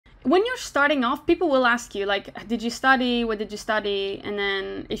when you're starting off, people will ask you, like, did you study? What did you study? And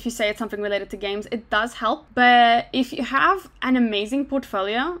then if you say it's something related to games, it does help. But if you have an amazing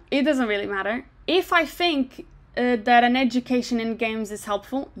portfolio, it doesn't really matter. If I think that an education in games is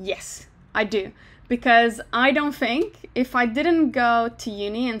helpful, yes, I do. Because I don't think, if I didn't go to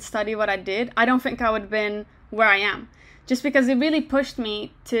uni and study what I did, I don't think I would have been where I am. Just because it really pushed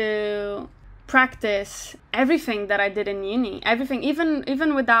me to practice everything that I did in uni. Everything,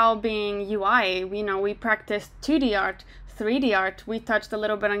 even without being UI, we practiced 2D art, 3D art, we touched a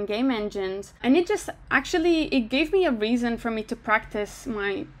little bit on game engines. And it gave me a reason for me to practice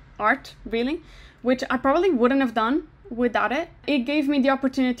my art, really, which I probably wouldn't have done without it. It gave me the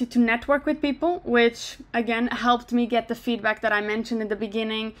opportunity to network with people, which again helped me get the feedback that I mentioned in the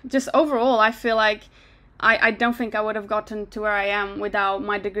beginning. Just overall, I feel like I don't think I would have gotten to where I am without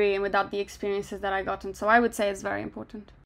my degree and without the experiences that I gotten. So I would say it's very important.